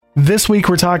This week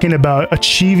we're talking about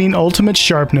achieving ultimate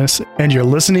sharpness, and you're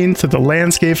listening to the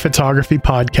Landscape Photography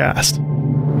Podcast.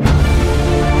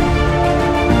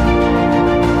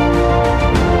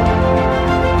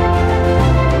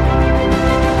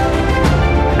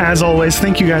 As always,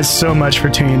 thank you guys so much for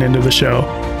tuning into the show.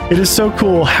 It is so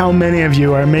cool how many of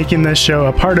you are making this show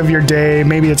a part of your day.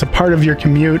 Maybe it's a part of your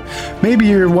commute. Maybe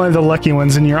you're one of the lucky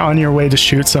ones and you're on your way to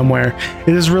shoot somewhere.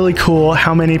 It is really cool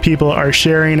how many people are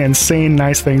sharing and saying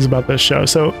nice things about this show.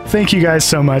 So thank you guys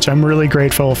so much. I'm really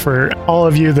grateful for all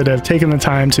of you that have taken the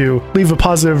time to leave a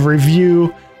positive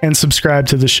review and subscribe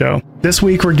to the show. This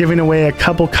week, we're giving away a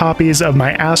couple copies of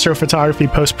my astrophotography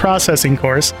post-processing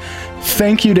course.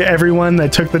 Thank you to everyone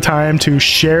that took the time to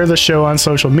share the show on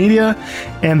social media.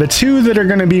 And the two that are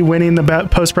going to be winning the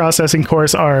post-processing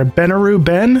course are Benaru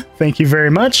Ben, thank you very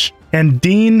much, and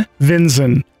Dean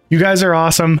Vinzen. You guys are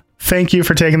awesome. Thank you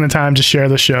for taking the time to share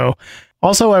the show.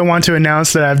 Also, I want to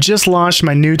announce that I've just launched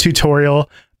my new tutorial,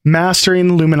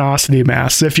 Mastering Luminosity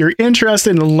Masks. If you're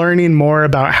interested in learning more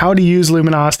about how to use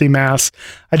luminosity masks,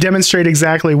 I demonstrate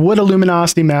exactly what a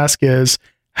luminosity mask is,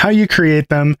 how you create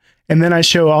them, and then I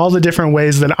show all the different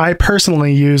ways that I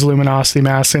personally use luminosity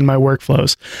masks in my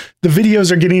workflows. The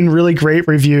videos are getting really great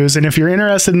reviews, and if you're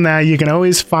interested in that, you can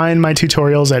always find my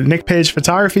tutorials at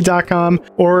nickpagephotography.com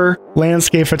or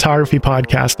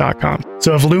landscapephotographypodcast.com.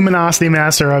 So if luminosity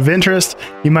masks are of interest,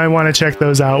 you might want to check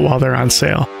those out while they're on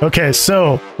sale. Okay,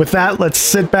 so with that, let's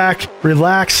sit back,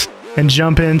 relax, and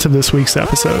jump into this week's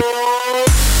episode.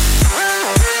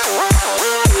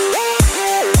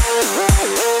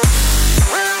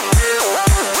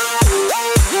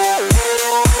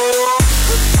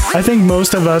 I think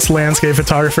most of us landscape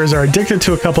photographers are addicted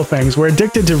to a couple things. We're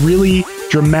addicted to really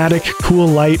dramatic, cool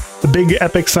light, the big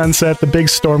epic sunset, the big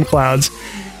storm clouds,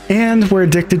 and we're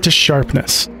addicted to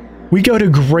sharpness. We go to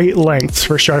great lengths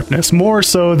for sharpness, more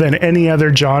so than any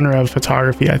other genre of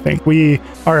photography, I think. We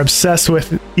are obsessed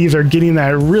with either getting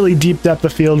that really deep depth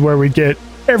of field where we get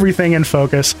everything in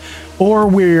focus, or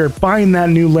we're buying that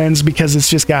new lens because it's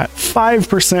just got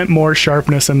 5% more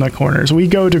sharpness in the corners. We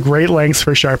go to great lengths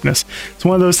for sharpness. It's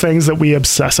one of those things that we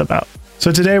obsess about.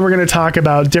 So today we're going to talk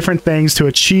about different things to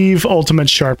achieve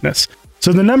ultimate sharpness.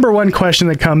 So the number one question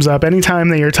that comes up anytime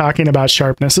that you're talking about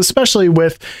sharpness, especially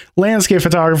with landscape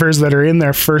photographers that are in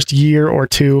their first year or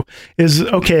two, is,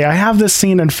 okay, I have this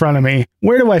scene in front of me.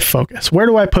 Where do I focus? Where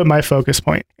do I put my focus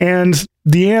point? And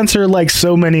the answer, like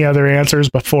so many other answers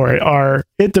before it, are,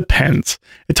 it depends.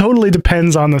 It totally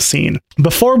depends on the scene.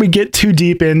 Before we get too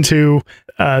deep into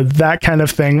that kind of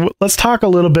thing, let's talk a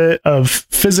little bit of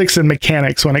physics and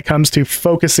mechanics when it comes to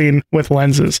focusing with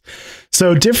lenses.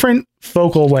 So different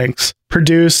focal lengths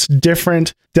produce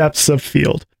different depths of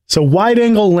field. So wide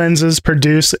angle lenses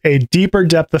produce a deeper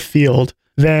depth of field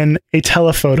than a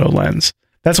telephoto lens.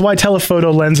 That's why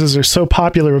telephoto lenses are so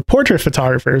popular with portrait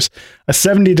photographers. A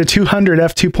 70 to 200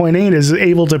 f2.8 is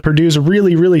able to produce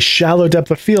really, really shallow depth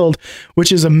of field,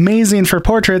 which is amazing for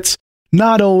portraits,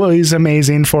 not always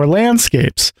amazing for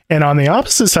landscapes. And on the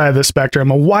opposite side of the spectrum,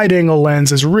 a wide angle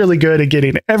lens is really good at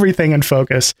getting everything in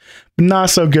focus, but not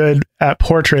so good at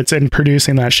portraits and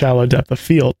producing that shallow depth of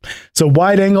field. So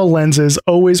wide angle lenses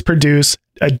always produce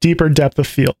a deeper depth of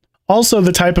field. Also,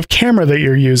 the type of camera that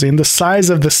you're using, the size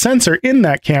of the sensor in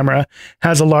that camera,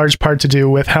 has a large part to do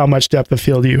with how much depth of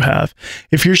field you have.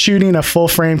 If you're shooting a full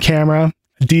frame camera,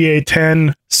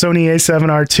 D810, Sony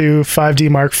A7R II, 5D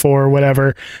Mark IV,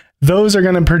 whatever, those are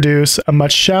going to produce a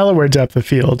much shallower depth of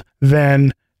field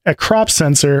than a crop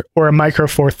sensor or a micro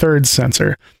four thirds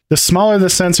sensor. The smaller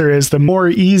the sensor is, the more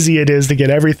easy it is to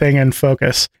get everything in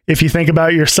focus. If you think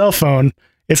about your cell phone,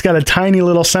 it's got a tiny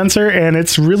little sensor and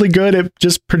it's really good at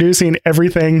just producing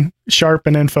everything sharp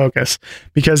and in focus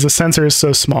because the sensor is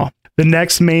so small. The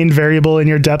next main variable in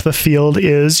your depth of field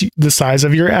is the size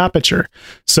of your aperture.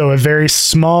 So a very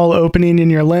small opening in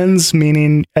your lens,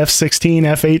 meaning f16,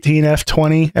 f18,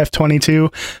 f20,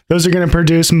 f22, those are going to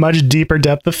produce much deeper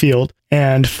depth of field.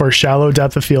 And for shallow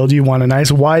depth of field, you want a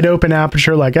nice wide open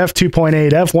aperture like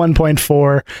f2.8,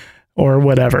 f1.4, or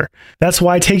whatever. That's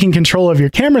why taking control of your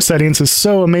camera settings is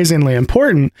so amazingly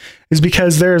important, is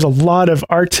because there's a lot of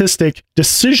artistic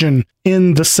decision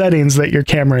in the settings that your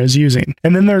camera is using.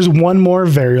 And then there's one more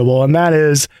variable, and that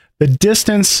is the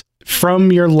distance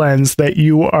from your lens that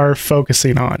you are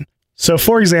focusing on. So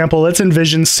for example, let's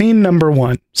envision scene number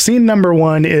one. Scene number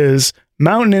one is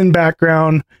mountain in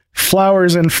background,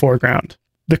 flowers in foreground.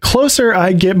 The closer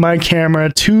I get my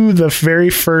camera to the very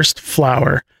first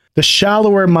flower, the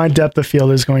shallower my depth of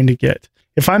field is going to get.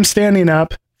 If I'm standing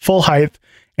up full height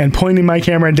and pointing my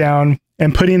camera down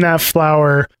and putting that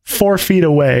flower 4 feet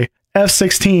away,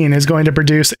 f16 is going to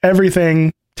produce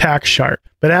everything tack sharp.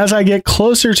 But as I get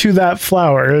closer to that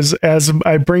flower, as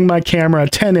I bring my camera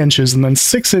 10 inches and then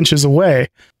 6 inches away,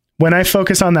 when I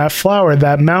focus on that flower,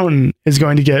 that mountain is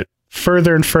going to get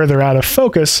further and further out of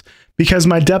focus because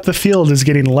my depth of field is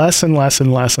getting less and less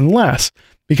and less and less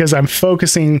because I'm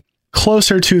focusing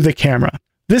closer to the camera.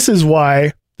 This is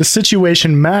why the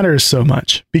situation matters so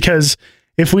much, because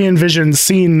if we envision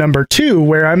scene number 2,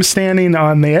 where I'm standing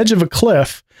on the edge of a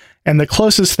cliff and the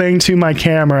closest thing to my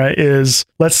camera is,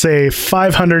 let's say,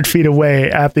 500 feet away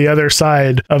at the other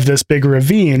side of this big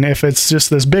ravine, if it's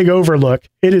just this big overlook,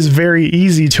 it is very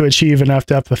easy to achieve enough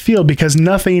depth of field because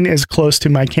nothing is close to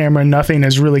my camera, nothing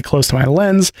is really close to my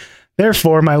lens.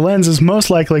 Therefore, my lens is most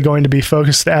likely going to be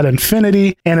focused at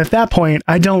infinity, and at that point,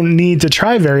 I don't need to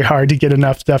try very hard to get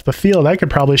enough depth of field. I could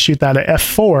probably shoot that at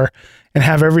f4 and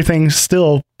have everything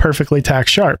still perfectly tack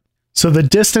sharp. So the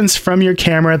distance from your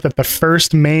camera that the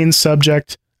first main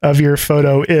subject of your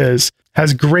photo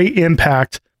has great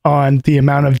impact on the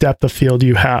amount of depth of field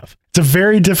you have. It's a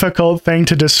very difficult thing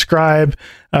to describe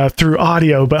through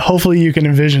audio, but hopefully you can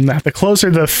envision that. The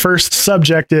closer the first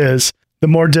subject is, the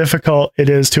more difficult it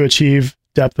is to achieve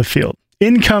depth of field.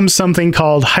 In comes something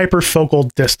called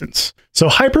hyperfocal distance. So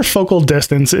hyperfocal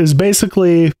distance is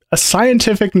basically a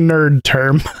scientific nerd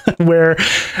term where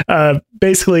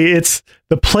basically it's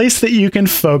the place that you can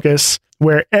focus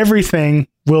where everything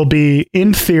will be,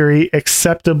 in theory,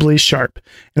 acceptably sharp.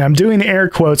 And I'm doing air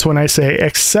quotes when I say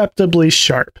acceptably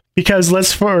sharp, because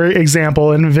let's, for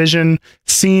example, envision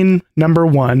scene number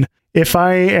 1. If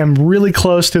I am really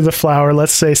close to the flower,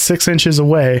 let's say 6 inches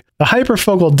away, the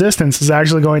hyperfocal distance is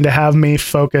actually going to have me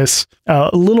focus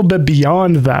a little bit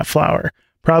beyond that flower,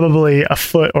 probably a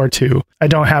foot or 2. I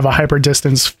don't have a hyper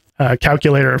distance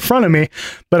calculator in front of me,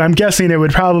 but I'm guessing it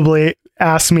would probably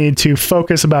ask me to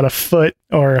focus about a foot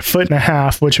or a foot and a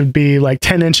half, which would be like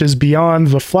 10 inches beyond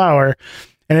the flower.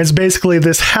 And it's basically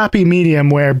this happy medium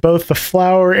where both the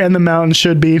flower and the mountain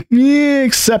should be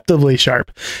acceptably sharp.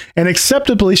 And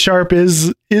acceptably sharp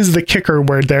is the kicker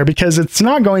word there, because it's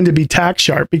not going to be tack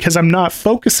sharp because I'm not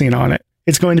focusing on it.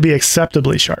 It's going to be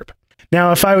acceptably sharp.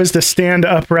 Now, if I was to stand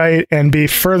upright and be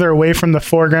further away from the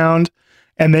foreground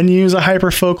and then use a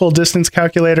hyperfocal distance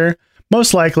calculator,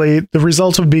 most likely the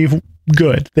results would be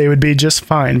good. They would be just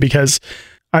fine because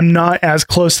I'm not as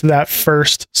close to that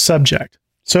first subject.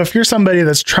 So if you're somebody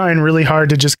that's trying really hard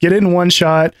to just get in one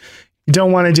shot, you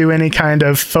don't want to do any kind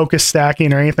of focus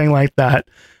stacking or anything like that,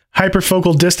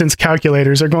 hyperfocal distance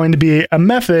calculators are going to be a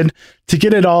method to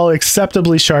get it all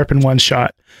acceptably sharp in one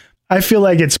shot. I feel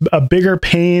like it's a bigger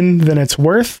pain than it's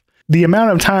worth. The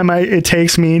amount of time it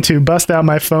takes me to bust out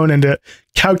my phone and to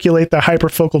calculate the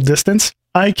hyperfocal distance,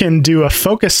 I can do a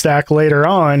focus stack later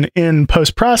on in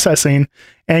post-processing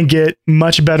and get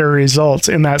much better results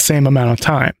in that same amount of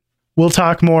time. We'll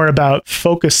talk more about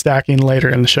focus stacking later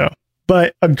in the show.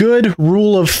 But a good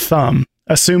rule of thumb,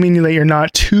 assuming that you're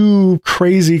not too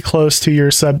crazy close to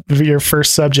your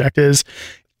first subject, is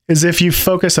if you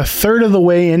focus a third of the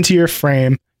way into your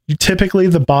frame, typically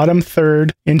the bottom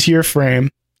third into your frame.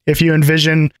 If you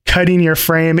envision cutting your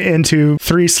frame into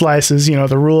 3 slices,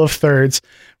 the rule of thirds,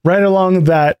 right along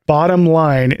that bottom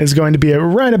line is going to be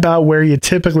right about where you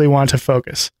typically want to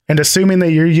focus. And assuming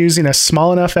that you're using a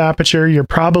small enough aperture, you're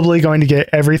probably going to get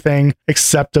everything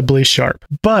acceptably sharp.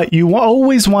 But you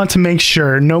always want to make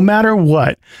sure, no matter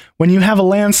what, when you have a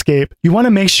landscape, you want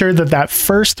to make sure that that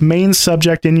first main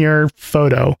subject in your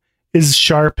photo is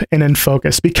sharp and in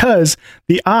focus, because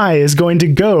the eye is going to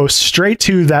go straight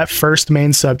to that first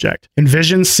main subject.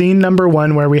 Envision scene number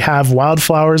 1 where we have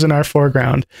wildflowers in our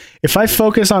foreground. If I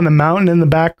focus on the mountain in the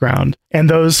background and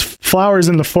those flowers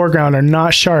in the foreground are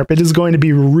not sharp, it is going to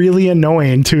be really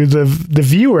annoying to the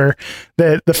viewer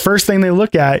that the first thing they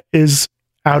look at is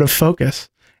out of focus.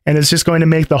 And it's just going to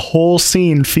make the whole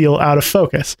scene feel out of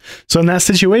focus. So in that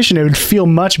situation, it would feel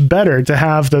much better to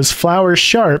have those flowers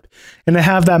sharp and to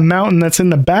have that mountain that's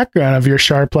in the background of your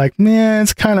sharp, like,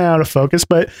 it's kind of out of focus,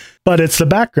 but it's the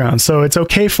background. So it's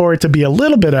okay for it to be a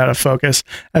little bit out of focus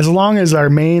as long as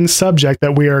our main subject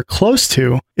that we are close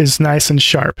to is nice and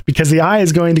sharp, because the eye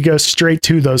is going to go straight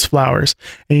to those flowers.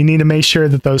 And you need to make sure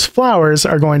that those flowers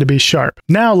are going to be sharp.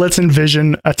 Now let's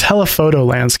envision a telephoto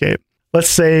landscape. Let's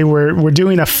say we're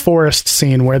doing a forest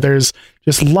scene where there's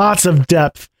just lots of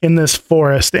depth in this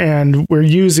forest, and we're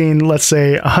using, let's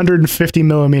say, 150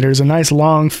 millimeters, a nice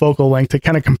long focal length to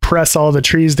kind of compress all the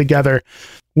trees together.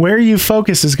 Where you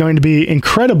focus is going to be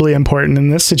incredibly important in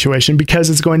this situation, because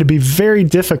it's going to be very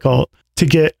difficult to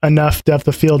get enough depth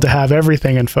of field to have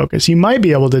everything in focus. You might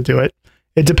be able to do it.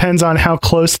 It depends on how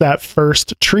close that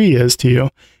first tree is to you.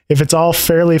 If it's all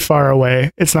fairly far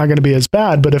away, it's not going to be as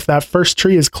bad. But if that first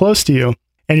tree is close to you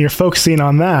and you're focusing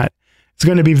on that, it's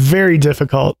going to be very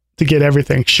difficult to get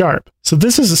everything sharp. So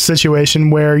this is a situation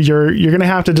where you're going to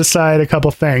have to decide a couple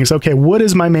things. Okay, what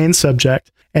is my main subject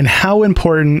and how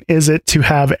important is it to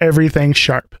have everything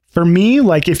sharp? For me,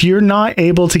 like if you're not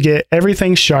able to get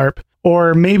everything sharp,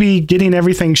 or maybe getting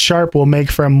everything sharp will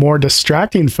make for a more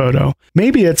distracting photo,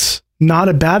 maybe it's not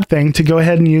a bad thing to go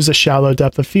ahead and use a shallow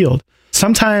depth of field.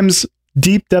 Sometimes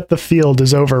deep depth of field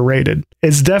is overrated.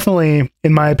 It's definitely,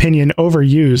 in my opinion,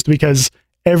 overused because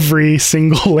every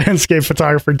single landscape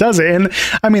photographer does it. And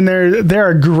I mean, there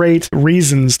are great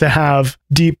reasons to have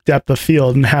deep depth of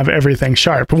field and have everything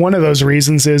sharp. One of those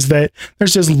reasons is that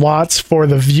there's just lots for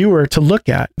the viewer to look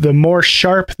at. The more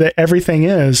sharp that everything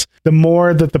is, the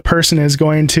more that the person is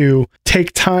going to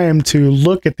take time to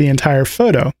look at the entire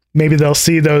photo. Maybe they'll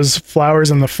see those flowers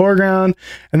in the foreground,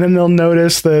 and then they'll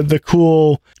notice the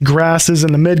cool grasses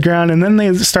in the midground, and then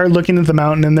they start looking at the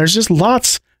mountain, and there's just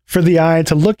lots for the eye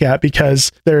to look at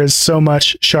because there is so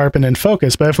much sharp and in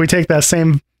focus. But if we take that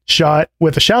same shot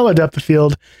with a shallow depth of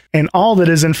field and all that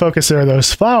is in focus are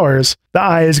those flowers, the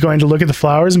eye is going to look at the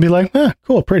flowers and be like,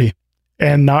 cool, pretty,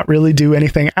 and not really do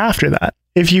anything after that.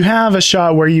 If you have a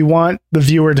shot where you want the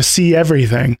viewer to see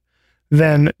everything,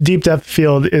 then deep depth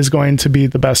field is going to be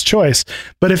the best choice.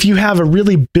 But if you have a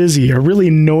really busy or really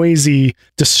noisy,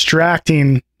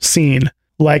 distracting scene,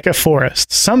 like a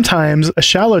forest, sometimes a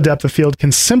shallow depth of field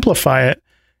can simplify it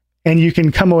and you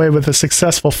can come away with a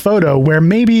successful photo where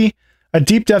maybe a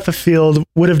deep depth of field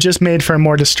would have just made for a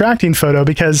more distracting photo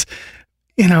because,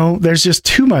 there's just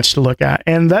too much to look at.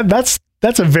 And that's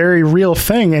a very real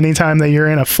thing anytime that you're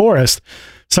in a forest.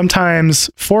 Sometimes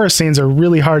forest scenes are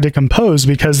really hard to compose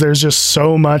because there's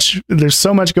so much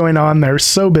going on. They're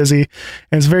so busy,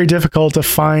 and it's very difficult to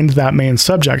find that main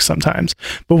subject sometimes.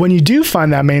 But when you do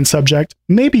find that main subject,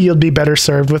 maybe you'll be better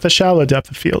served with a shallow depth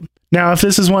of field. Now, if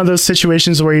this is one of those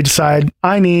situations where you decide,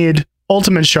 I need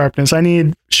ultimate sharpness, I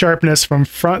need sharpness from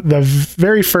the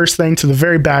very first thing to the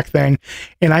very back thing,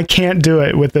 and I can't do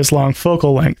it with this long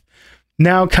focal length,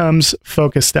 now comes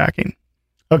focus stacking.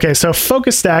 Okay, so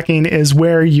focus stacking is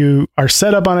where you are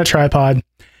set up on a tripod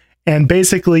and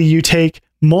basically you take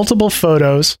multiple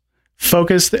photos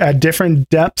focused at different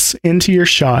depths into your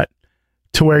shot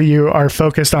to where you are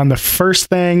focused on the first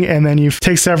thing, and then you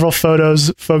take several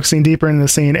photos focusing deeper in the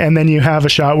scene, and then you have a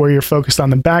shot where you're focused on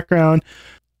the background.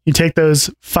 You take those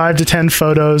 5 to 10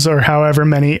 photos or however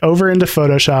many over into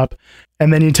Photoshop,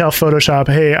 and then you tell Photoshop,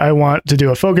 hey, I want to do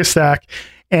a focus stack.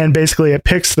 And basically it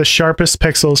picks the sharpest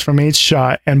pixels from each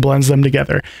shot and blends them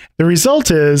together. The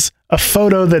result is a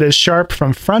photo that is sharp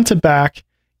from front to back,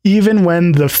 even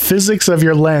when the physics of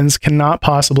your lens cannot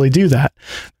possibly do that.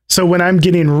 So when I'm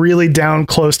getting really down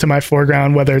close to my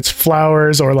foreground, whether it's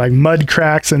flowers or like mud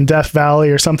cracks in Death Valley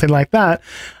or something like that,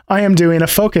 I am doing a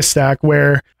focus stack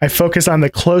where I focus on the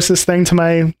closest thing to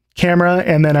my camera,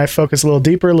 and then I focus a little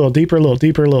deeper, a little deeper, a little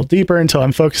deeper, a little deeper until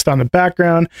I'm focused on the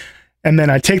background. And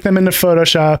then I take them into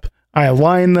Photoshop, I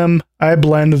align them, I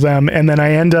blend them, and then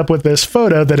I end up with this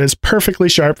photo that is perfectly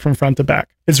sharp from front to back.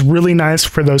 It's really nice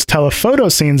for those telephoto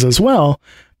scenes as well,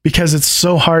 because it's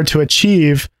so hard to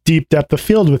achieve deep depth of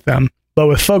field with them. But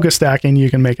with focus stacking, you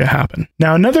can make it happen.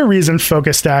 Now, another reason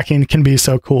focus stacking can be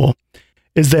so cool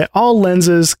is that all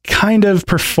lenses kind of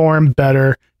perform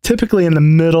better, typically in the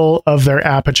middle of their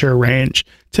aperture range,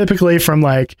 typically from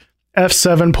like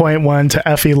f7.1 to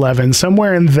f11,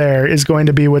 somewhere in there is going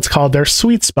to be what's called their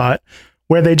sweet spot,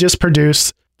 where they just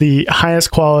produce the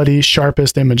highest quality,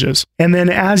 sharpest images. And then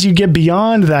as you get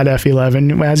beyond that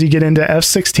f11, as you get into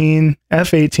f16,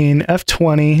 f18,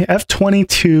 f20,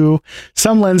 f22,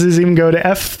 some lenses even go to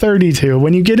f32.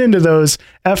 When you get into those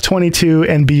f22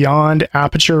 and beyond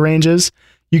aperture ranges,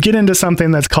 you get into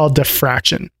something that's called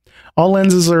diffraction. All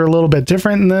lenses are a little bit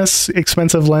different in this.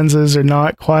 Expensive lenses are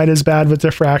not quite as bad with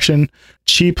diffraction.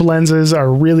 Cheap lenses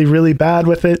are really, really bad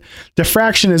with it.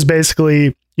 Diffraction is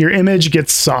basically your image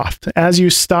gets soft. As you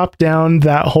stop down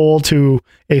that hole to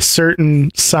a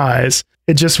certain size,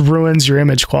 it just ruins your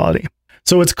image quality.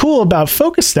 So what's cool about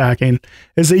focus stacking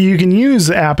is that you can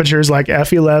use apertures like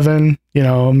f11,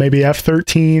 maybe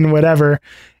f13, whatever,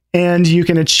 and you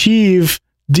can achieve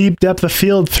deep depth of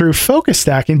field through focus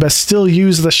stacking, but still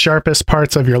use the sharpest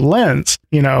parts of your lens.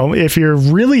 If you're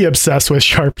really obsessed with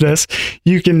sharpness,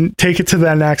 you can take it to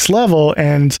that next level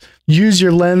and use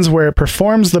your lens where it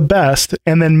performs the best,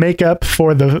 and then make up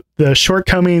for the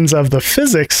shortcomings of the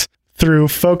physics through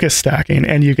focus stacking,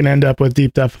 and you can end up with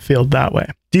deep depth of field that way.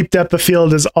 Deep depth of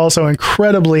field is also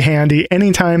incredibly handy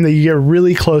anytime that you get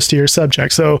really close to your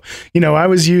subject. So, I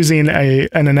was using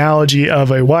an analogy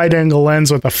of a wide angle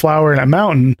lens with a flower and a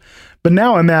mountain, but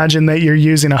now imagine that you're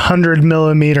using a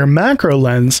 100mm macro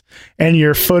lens and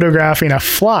you're photographing a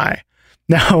fly.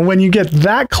 Now, when you get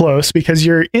that close, because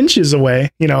you're inches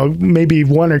away, maybe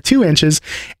 1 or 2 inches,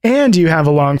 and you have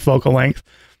a long focal length,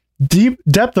 deep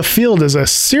depth of field is a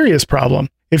serious problem.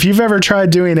 If you've ever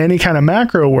tried doing any kind of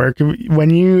macro work,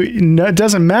 it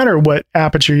doesn't matter what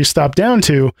aperture you stop down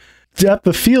to, depth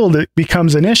of field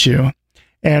becomes an issue.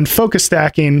 And focus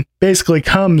stacking basically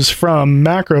comes from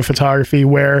macro photography,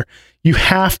 where you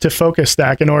have to focus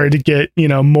stack in order to get,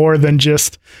 more than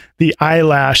just the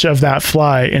eyelash of that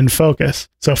fly in focus.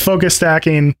 So focus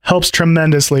stacking helps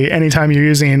tremendously anytime you're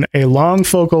using a long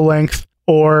focal length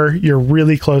or you're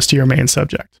really close to your main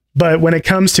subject. But when it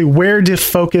comes to where to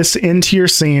focus into your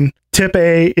scene, tip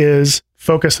A is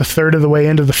focus a third of the way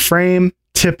into the frame.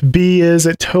 Tip B is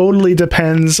it totally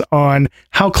depends on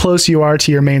how close you are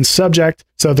to your main subject.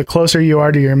 So the closer you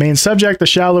are to your main subject, the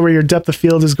shallower your depth of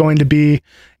field is going to be.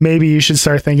 Maybe you should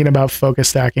start thinking about focus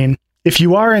stacking. If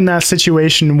you are in that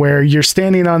situation where you're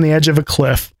standing on the edge of a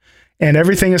cliff and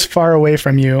everything is far away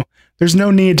from you, there's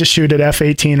no need to shoot at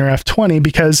f18 or f20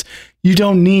 because you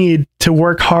don't need to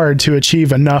work hard to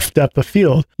achieve enough depth of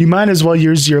field. You might as well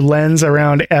use your lens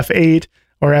around f8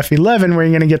 or f11 where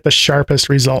you're going to get the sharpest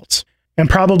results. And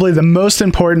probably the most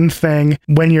important thing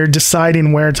when you're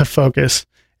deciding where to focus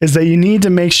is that you need to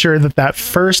make sure that that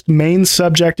first main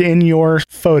subject in your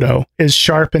photo is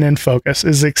sharp and in focus,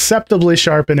 is acceptably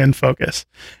sharp and in focus.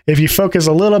 If you focus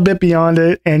a little bit beyond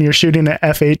it and you're shooting at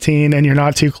f18 and you're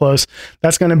not too close,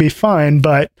 that's going to be fine,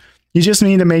 but you just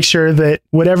need to make sure that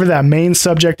whatever that main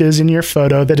subject is in your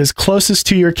photo that is closest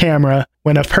to your camera,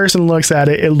 when a person looks at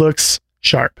it, it looks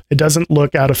sharp. It doesn't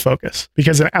look out of focus,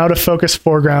 because an out of focus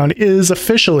foreground is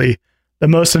officially the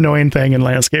most annoying thing in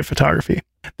landscape photography.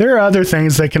 There are other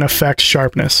things that can affect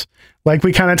sharpness. Like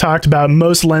we kind of talked about,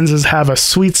 most lenses have a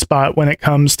sweet spot when it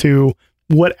comes to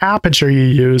what aperture you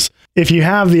use. If you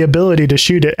have the ability to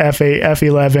shoot at f8,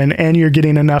 f11, and you're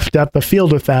getting enough depth of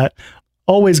field with that,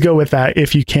 always go with that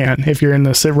if you can, if you're in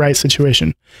the right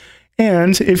situation.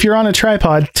 And if you're on a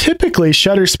tripod, typically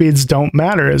shutter speeds don't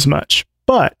matter as much,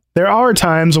 but there are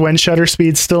times when shutter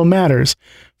speed still matters.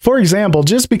 For example,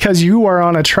 just because you are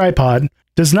on a tripod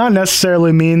does not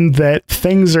necessarily mean that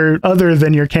things other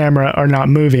than your camera are not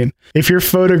moving. If you're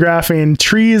photographing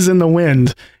trees in the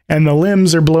wind and the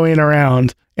limbs are blowing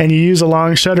around and you use a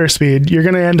long shutter speed, you're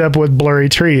going to end up with blurry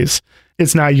trees.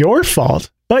 It's not your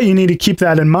fault, but you need to keep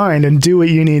that in mind and do what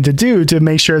you need to do to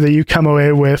make sure that you come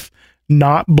away with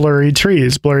not blurry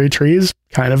trees. Blurry trees,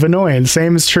 kind of annoying.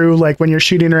 Same is true like when you're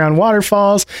shooting around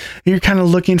waterfalls, you're kind of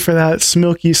looking for that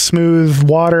milky smooth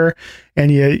water,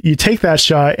 and you take that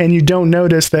shot and you don't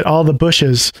notice that all the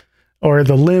bushes or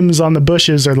the limbs on the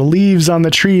bushes or the leaves on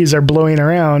the trees are blowing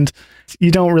around.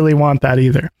 You don't really want that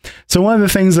either. So one of the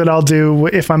things that I'll do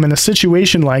if I'm in a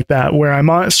situation like that where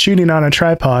I'm shooting on a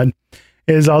tripod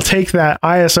is I'll take that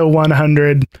ISO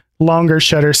 100 longer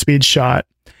shutter speed shot,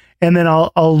 and then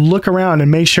I'll look around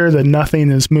and make sure that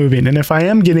nothing is moving. And if I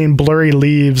am getting blurry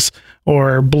leaves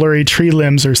or blurry tree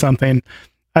limbs or something,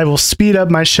 I will speed up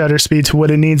my shutter speed to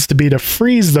what it needs to be to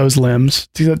freeze those limbs.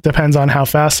 It depends on how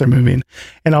fast they're moving.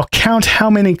 And I'll count how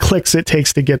many clicks it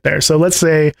takes to get there. So let's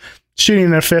say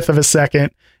shooting a fifth of a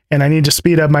second, and I need to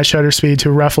speed up my shutter speed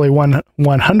to roughly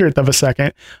 1/100th of a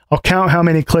second. I'll count how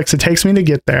many clicks it takes me to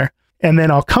get there. And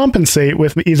then I'll compensate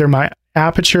with either my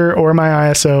aperture or my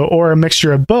ISO or a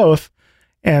mixture of both.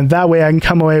 And that way I can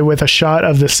come away with a shot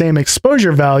of the same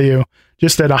exposure value,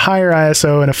 just at a higher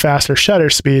ISO and a faster shutter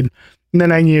speed. And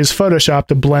then I can use Photoshop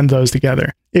to blend those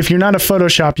together. If you're not a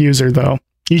Photoshop user though,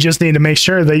 you just need to make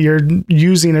sure that you're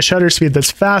using a shutter speed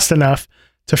that's fast enough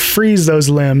to freeze those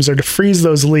limbs or to freeze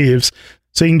those leaves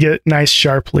so you can get nice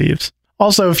sharp leaves.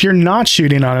 Also, if you're not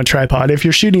shooting on a tripod, if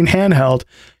you're shooting handheld,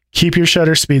 keep your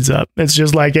shutter speeds up. It's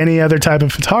just like any other type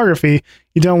of photography.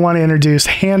 You don't want to introduce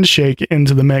handshake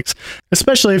into the mix,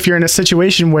 especially if you're in a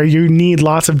situation where you need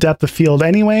lots of depth of field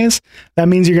anyways. That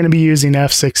means you're going to be using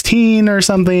f16 or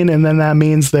something, and then that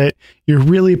means that you're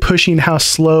really pushing how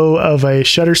slow of a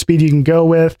shutter speed you can go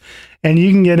with, and you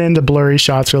can get into blurry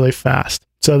shots really fast.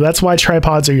 So that's why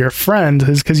tripods are your friend,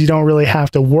 is because you don't really have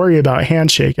to worry about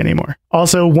handshake anymore.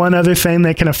 Also, one other thing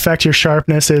that can affect your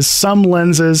sharpness is some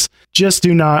lenses just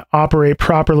do not operate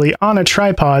properly on a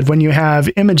tripod when you have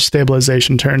image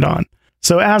stabilization turned on.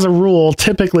 So as a rule,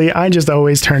 typically I just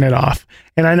always turn it off.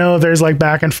 And I know there's like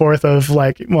back and forth of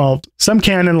like, well, some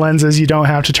Canon lenses, you don't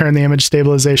have to turn the image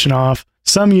stabilization off.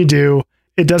 Some you do.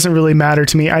 It doesn't really matter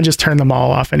to me. I just turn them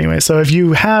all off anyway. So if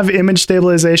you have image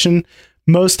stabilization,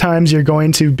 most times you're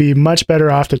going to be much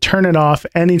better off to turn it off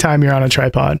anytime you're on a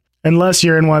tripod, unless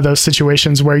you're in one of those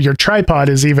situations where your tripod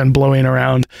is even blowing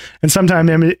around. And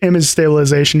sometimes image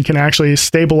stabilization can actually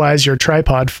stabilize your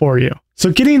tripod for you.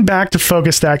 So getting back to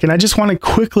focus stacking, I just want to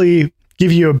quickly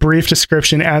give you a brief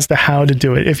description as to how to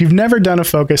do it. If you've never done a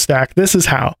focus stack, this is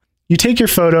how. You take your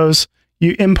photos,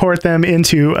 you import them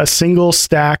into a single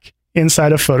stack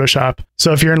inside of Photoshop.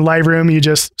 So if you're in Lightroom, you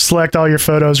just select all your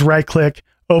photos, right click,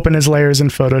 open as layers in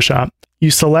Photoshop.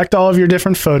 You select all of your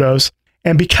different photos,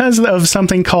 and because of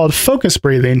something called focus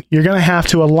breathing, you're going to have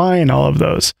to align all of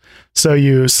those. So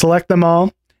you select them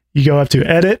all, you go up to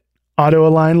Edit, Auto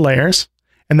Align Layers,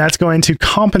 and that's going to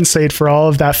compensate for all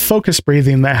of that focus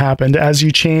breathing that happened as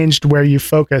you changed where you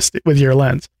focused with your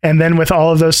lens. And then with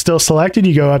all of those still selected,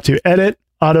 you go up to Edit,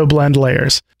 Auto Blend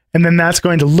Layers. And then that's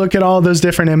going to look at all those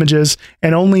different images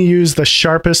and only use the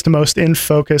sharpest, most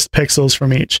in-focused pixels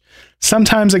from each.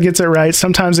 Sometimes it gets it right,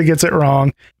 sometimes it gets it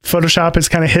wrong. Photoshop is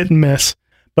kind of hit and miss,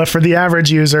 but for the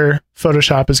average user,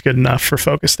 Photoshop is good enough for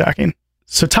focus stacking.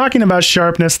 So talking about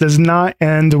sharpness does not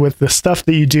end with the stuff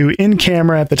that you do in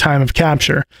camera at the time of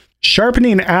capture.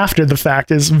 Sharpening after the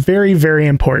fact is very, very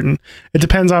important. It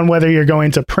depends on whether you're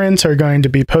going to print or going to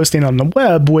be posting on the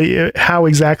web, how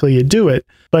exactly you do it.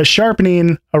 But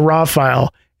sharpening a RAW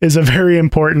file is a very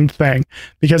important thing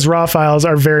because RAW files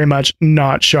are very much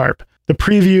not sharp. The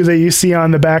preview that you see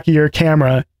on the back of your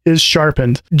camera is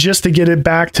sharpened. Just to get it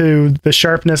back to the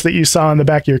sharpness that you saw on the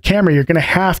back of your camera, you're going to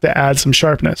have to add some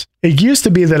sharpness. It used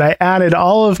to be that I added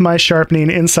all of my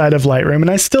sharpening inside of Lightroom, and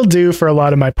I still do for a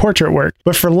lot of my portrait work.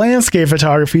 But for landscape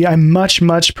photography, I much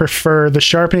prefer the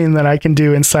sharpening that I can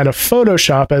do inside of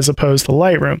Photoshop as opposed to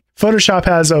Lightroom. Photoshop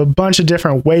has a bunch of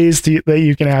different ways that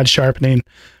you can add sharpening.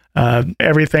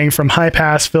 Everything from high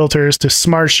pass filters to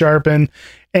smart sharpen,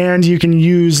 and you can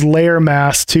use layer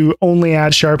mask to only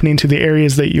add sharpening to the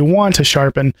areas that you want to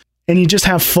sharpen, and you just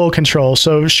have full control.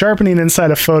 So sharpening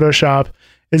inside of Photoshop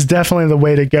is definitely the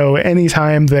way to go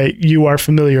anytime that you are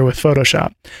familiar with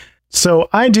Photoshop. So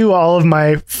I do all of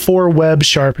my for web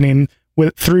sharpening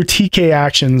through TK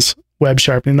Actions web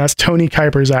sharpening. That's Tony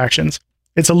Kuiper's Actions.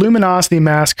 It's a Luminosity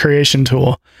mask creation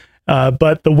tool.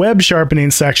 But the web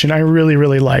sharpening section I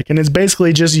really like, and it's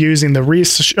basically just using the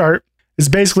resize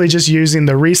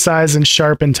and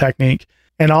sharpen technique.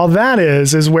 And all that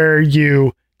is where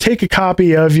you take a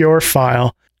copy of your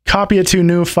file, copy it to a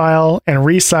new file, and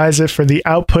resize it for the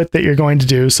output that you're going to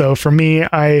do. So for me,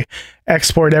 I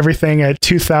export everything at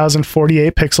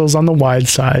 2048 pixels on the wide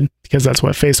side because that's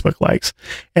what Facebook likes.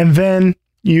 And then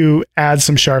you add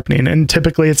some sharpening, and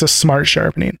typically it's a smart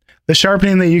sharpening. The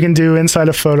sharpening that you can do inside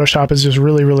of Photoshop is just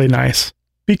really nice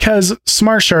because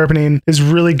smart sharpening is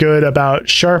really good about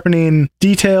sharpening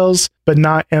details, but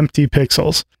not empty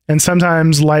pixels. And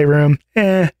sometimes Lightroom,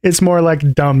 it's more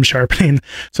like dumb sharpening.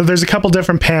 So there's a couple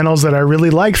different panels that I really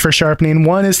like for sharpening.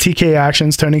 One is TK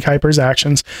Actions, Tony Kuiper's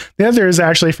Actions. The other is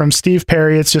actually from Steve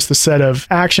Perry. It's just a set of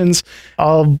actions.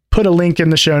 I'll put a link in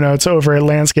the show notes over at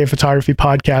Landscape Photography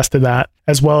Podcast to that,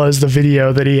 as well as the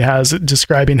video that he has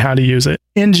describing how to use it.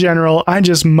 In general, I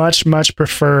just much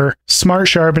prefer smart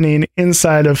sharpening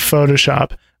inside of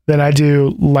Photoshop than I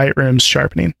do Lightroom's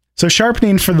sharpening. So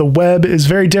sharpening for the web is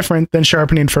very different than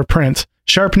sharpening for print.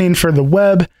 Sharpening for the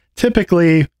web,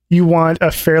 typically you want a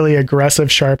fairly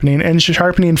aggressive sharpening, and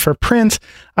sharpening for print,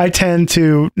 I tend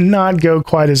to not go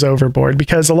quite as overboard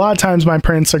because a lot of times my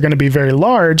prints are going to be very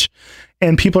large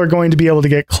and people are going to be able to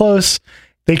get close.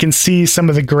 They can see some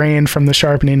of the grain from the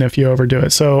sharpening if you overdo it.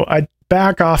 So I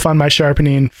back off on my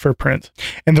sharpening for print.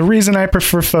 And the reason I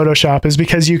prefer Photoshop is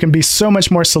because you can be so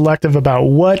much more selective about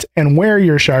what and where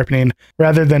you're sharpening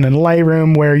rather than in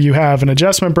Lightroom where you have an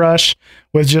adjustment brush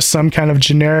with just some kind of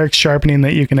generic sharpening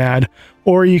that you can add,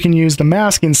 or you can use the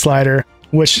masking slider,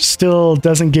 which still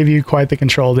doesn't give you quite the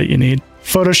control that you need.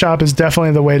 Photoshop is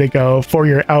definitely the way to go for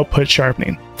your output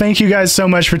sharpening. Thank you guys so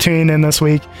much for tuning in this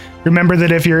week. Remember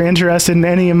that if you're interested in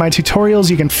any of my tutorials,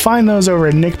 you can find those over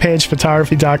at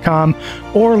nickpagephotography.com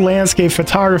or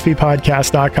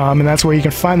landscapephotographypodcast.com, and that's where you can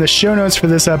find the show notes for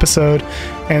this episode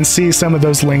and see some of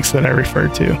those links that I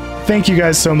referred to. Thank you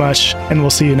guys so much, and we'll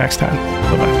see you next time.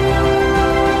 Bye-bye.